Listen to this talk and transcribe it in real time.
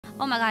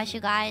Oh my gosh, you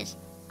guys.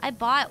 I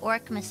bought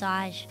Orc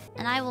Massage,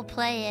 and I will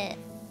play it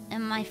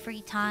in my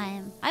free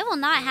time. I will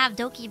not have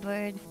Doki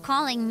Bird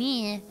calling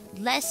me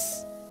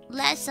less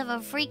of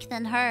a freak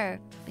than her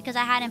because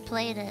I hadn't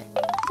played it.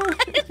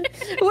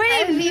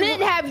 Wait a minute,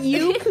 have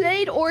you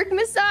played Orc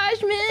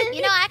Massage, man?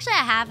 You know, actually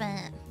I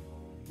haven't.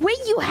 Wait,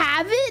 you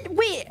haven't?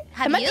 Wait,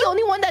 am I you? the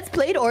only one that's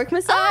played Orc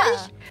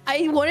Massage?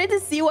 I wanted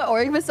to see what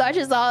Orc Massage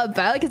is all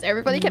about because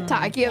everybody kept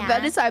talking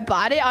about it, so I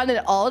bought it on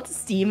an alt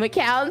Steam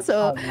account.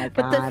 So,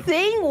 but the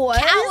thing was,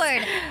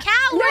 Coward,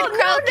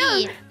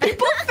 Croaky. No.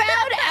 People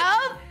found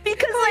out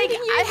because like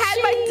I had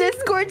my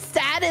Discord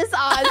status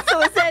on,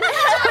 so it said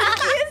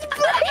Doki is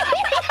playing.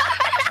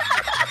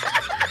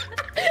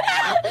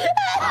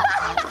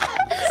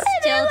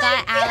 Still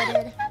got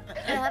outed.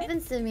 It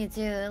happens to me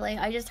too. Like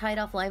I just hide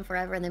offline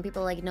forever, and then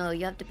people are like, no,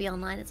 you have to be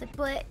online. It's like,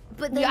 but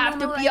you have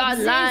to be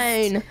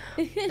online.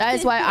 That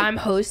is why I'm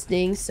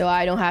hosting, so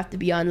I don't have to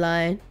be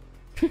online.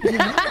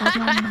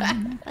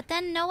 But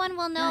then no one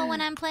will know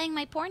when I'm playing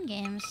my porn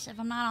games if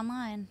I'm not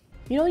online.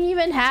 You don't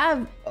even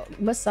have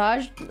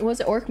massage. Was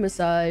it Orc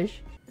Massage?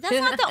 That's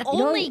not the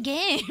only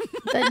game.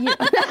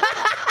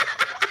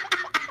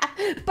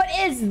 But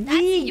it's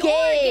the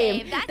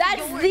game.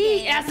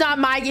 That's not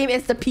my game.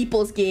 It's the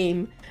people's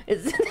game.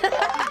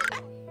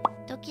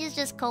 Doki is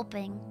just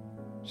coping.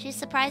 She's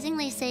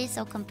surprisingly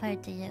say-so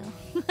compared to you.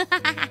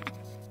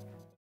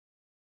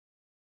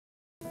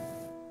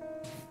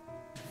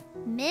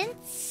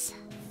 Mint's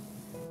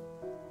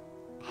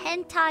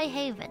Hentai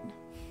Haven.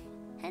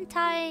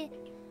 Hentai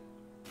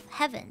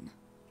Heaven.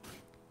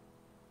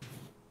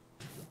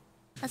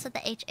 That's what the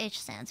HH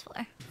stands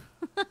for.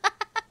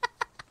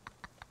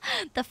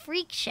 The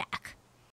Freak Shack.